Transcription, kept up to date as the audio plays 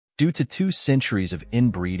Due to 2 centuries of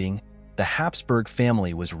inbreeding, the Habsburg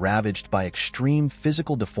family was ravaged by extreme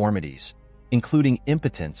physical deformities, including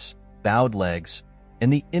impotence, bowed legs,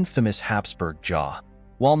 and the infamous Habsburg jaw.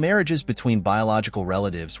 While marriages between biological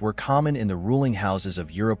relatives were common in the ruling houses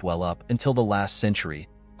of Europe well up until the last century,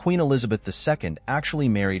 Queen Elizabeth II actually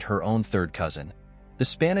married her own third cousin. The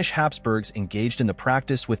Spanish Habsburgs engaged in the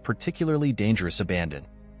practice with particularly dangerous abandon.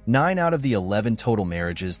 9 out of the 11 total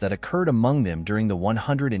marriages that occurred among them during the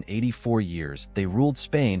 184 years they ruled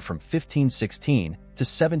Spain from 1516 to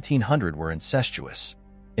 1700 were incestuous.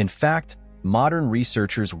 In fact, modern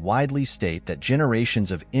researchers widely state that generations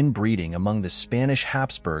of inbreeding among the Spanish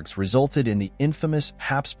Habsburgs resulted in the infamous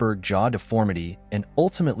Habsburg jaw deformity and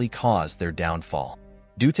ultimately caused their downfall.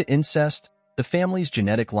 Due to incest, the family's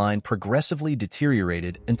genetic line progressively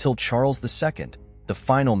deteriorated until Charles II, the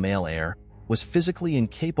final male heir, was physically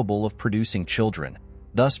incapable of producing children,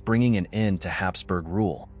 thus bringing an end to Habsburg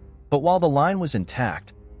rule. But while the line was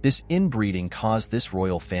intact, this inbreeding caused this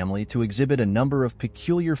royal family to exhibit a number of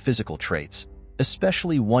peculiar physical traits,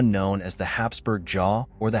 especially one known as the Habsburg jaw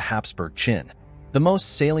or the Habsburg chin. The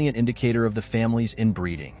most salient indicator of the family's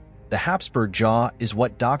inbreeding, the Habsburg jaw, is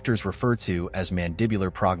what doctors refer to as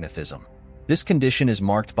mandibular prognathism. This condition is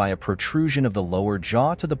marked by a protrusion of the lower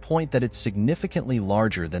jaw to the point that it's significantly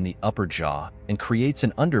larger than the upper jaw and creates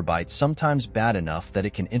an underbite sometimes bad enough that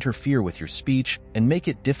it can interfere with your speech and make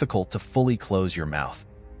it difficult to fully close your mouth.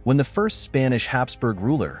 When the first Spanish Habsburg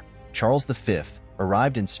ruler, Charles V,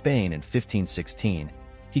 arrived in Spain in 1516,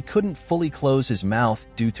 he couldn't fully close his mouth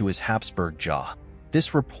due to his Habsburg jaw. This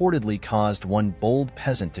reportedly caused one bold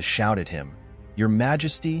peasant to shout at him, "Your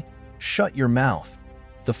Majesty, shut your mouth.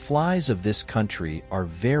 The flies of this country are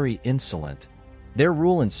very insolent." Their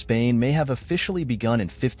rule in Spain may have officially begun in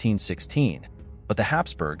 1516, but the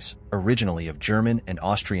Habsburgs, originally of German and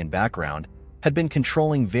Austrian background, had been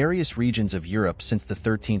controlling various regions of Europe since the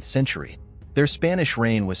 13th century. Their Spanish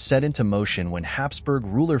reign was set into motion when Habsburg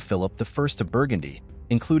ruler Philip I of Burgundy,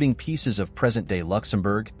 including pieces of present-day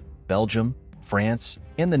Luxembourg, Belgium, France,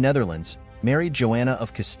 and the Netherlands, married Joanna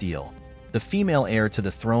of Castile, the female heir to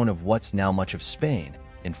the throne of what's now much of Spain,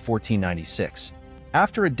 in 1496.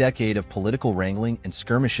 After a decade of political wrangling and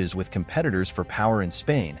skirmishes with competitors for power in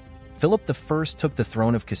Spain, Philip I took the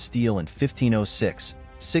throne of Castile in 1506,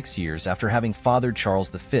 6 years after having fathered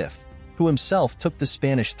Charles V, who himself took the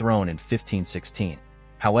Spanish throne in 1516.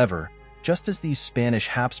 However, just as these Spanish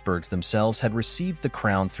Habsburgs themselves had received the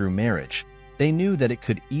crown through marriage, they knew that it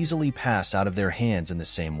could easily pass out of their hands in the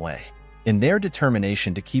same way. In their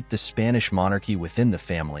determination to keep the Spanish monarchy within the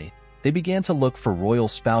family, they began to look for royal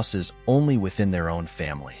spouses only within their own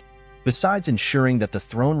family. Besides ensuring that the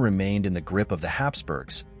throne remained in the grip of the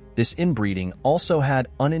Habsburgs, this inbreeding also had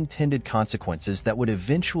unintended consequences that would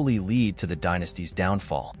eventually lead to the dynasty's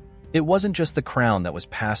downfall. It wasn't just the crown that was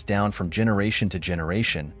passed down from generation to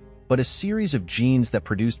generation, but a series of genes that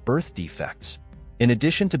produced birth defects. In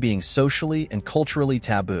addition to being socially and culturally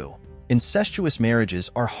taboo, incestuous marriages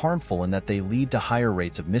are harmful in that they lead to higher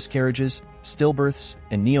rates of miscarriages, stillbirths,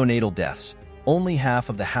 and neonatal deaths. Only half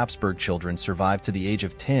of the Habsburg children survived to the age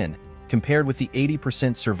of 10, compared with the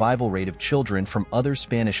 80% survival rate of children from other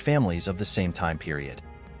Spanish families of the same time period.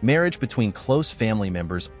 Marriage between close family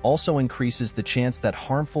members also increases the chance that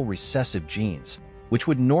harmful recessive genes, which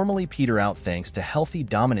would normally peter out thanks to healthy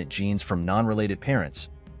dominant genes from non-related parents,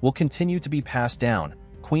 will continue to be passed down.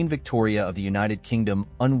 Queen Victoria of the United Kingdom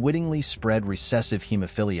unwittingly spread recessive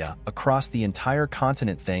hemophilia across the entire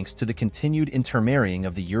continent thanks to the continued intermarrying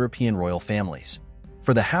of the European royal families.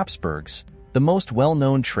 For the Habsburgs, the most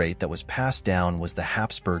well-known trait that was passed down was the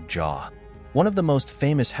Habsburg jaw. One of the most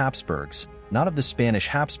famous Habsburgs, not of the Spanish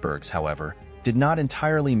Habsburgs, however, did not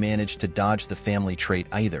entirely manage to dodge the family trait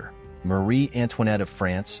either. Marie Antoinette of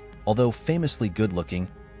France, although famously good-looking,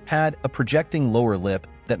 had a projecting lower lip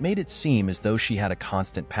that made it seem as though she had a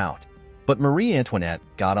constant pout. But Marie Antoinette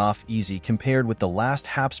got off easy compared with the last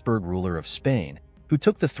Habsburg ruler of Spain, who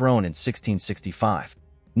took the throne in 1665.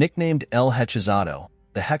 Nicknamed El Hechizado,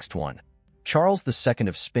 the Hexed One, Charles II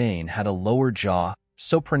of Spain had a lower jaw,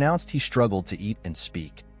 so pronounced he struggled to eat and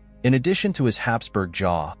speak. In addition to his Habsburg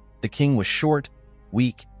jaw, the king was short,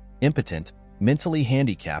 weak, impotent, mentally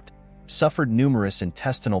handicapped, suffered numerous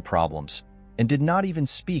intestinal problems, and did not even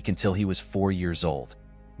speak until he was 4 years old.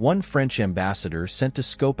 One French ambassador sent to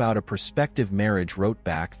scope out a prospective marriage wrote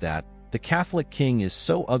back that, "The Catholic king is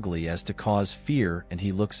so ugly as to cause fear and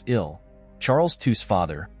he looks ill." Charles II's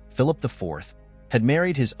father, Philip IV, had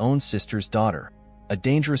married his own sister's daughter, a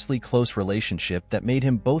dangerously close relationship that made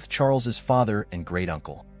him both Charles's father and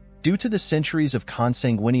great-uncle. Due to the centuries of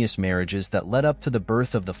consanguineous marriages that led up to the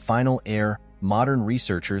birth of the final heir, modern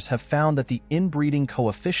researchers have found that the inbreeding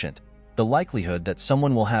coefficient, the likelihood that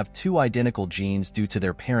someone will have two identical genes due to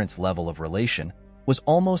their parents' level of relation, was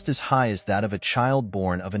almost as high as that of a child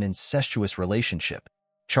born of an incestuous relationship.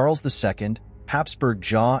 Charles II, Habsburg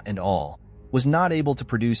jaw and all, was not able to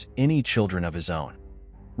produce any children of his own.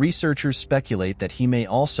 Researchers speculate that he may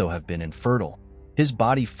also have been infertile. His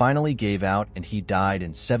body finally gave out and he died in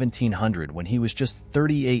 1700 when he was just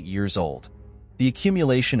 38 years old. The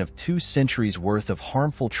accumulation of 2 centuries' worth of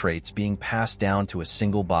harmful traits being passed down to a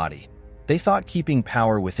single body. They thought keeping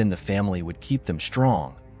power within the family would keep them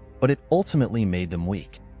strong, but it ultimately made them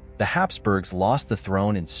weak. The Habsburgs lost the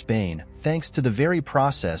throne in Spain thanks to the very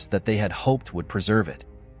process that they had hoped would preserve it.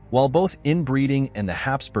 While both inbreeding and the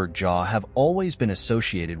Habsburg jaw have always been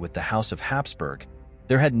associated with the House of Habsburg,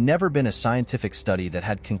 there had never been a scientific study that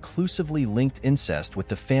had conclusively linked incest with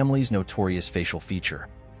the family's notorious facial feature.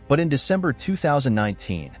 But in December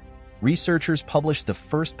 2019, researchers published the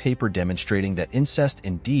first paper demonstrating that incest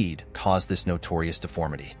indeed caused this notorious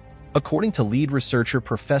deformity. According to lead researcher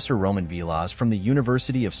Professor Roman Vilas from the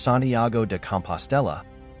University of Santiago de Compostela,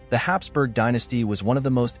 the Habsburg Dynasty was one of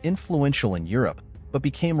the most influential in Europe, but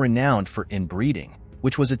became renowned for inbreeding,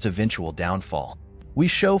 which was its eventual downfall. We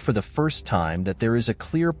show for the first time that there is a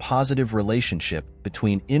clear positive relationship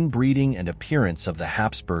between inbreeding and appearance of the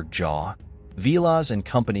Habsburg jaw. Vilas and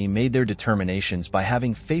company made their determinations by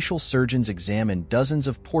having facial surgeons examine dozens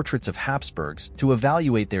of portraits of Habsburgs to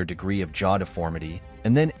evaluate their degree of jaw deformity,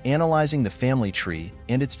 and then analyzing the family tree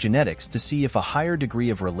and its genetics to see if a higher degree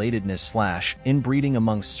of relatedness/inbreeding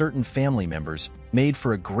among certain family members made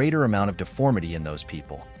for a greater amount of deformity in those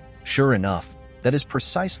people. Sure enough, that is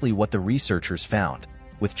precisely what the researchers found,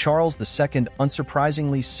 with Charles II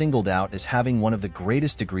unsurprisingly singled out as having one of the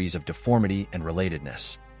greatest degrees of deformity and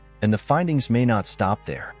relatedness. And the findings may not stop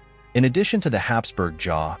there. In addition to the Habsburg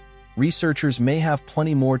jaw, researchers may have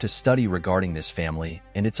plenty more to study regarding this family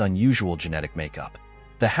and its unusual genetic makeup.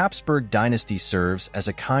 The Habsburg Dynasty serves as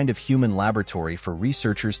a kind of human laboratory for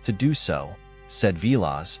researchers to do so, said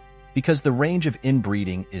Vilas, because the range of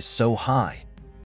inbreeding is so high.